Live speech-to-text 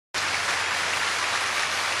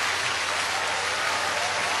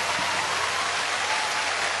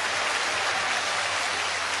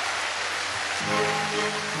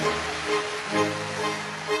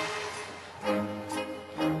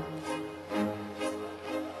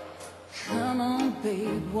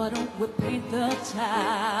babe, why don't we paint the town?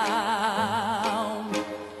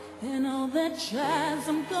 And all that jazz,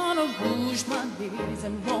 I'm gonna rouge my knees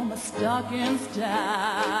and roll my stockings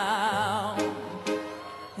down.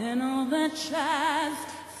 And all that jazz,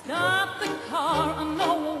 stop the car, I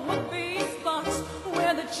know a whoopee spot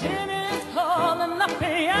where the chin is tall and the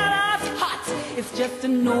piano's hot. It's just a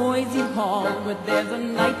noisy hall where there's a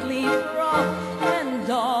nightly brawl and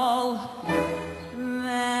all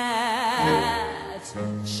that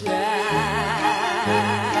jazz.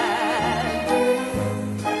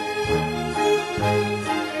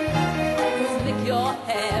 Slick your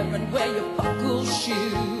hair and wear your buckle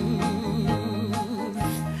shoes.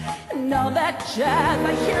 And all that jazz,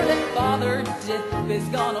 I hear that Father Dip is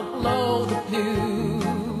gonna blow the blues.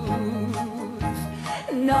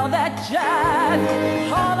 And all that jazz,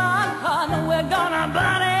 hold on, hon, we're gonna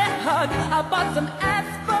body hug. I bought some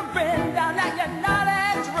aspirin down at your naughty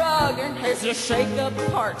drug. In case you shake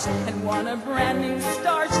apart and want a brand new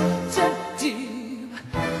start to do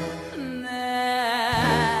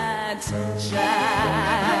that jazz.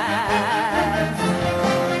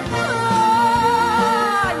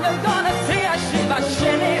 Oh, you're gonna see a shiva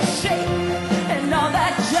shimmy shake and all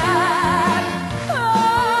that jazz.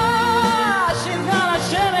 Oh, she's gonna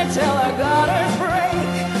shimmy till her gutters break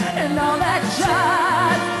and all that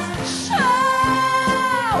jazz. Show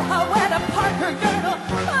her where to park her girdle.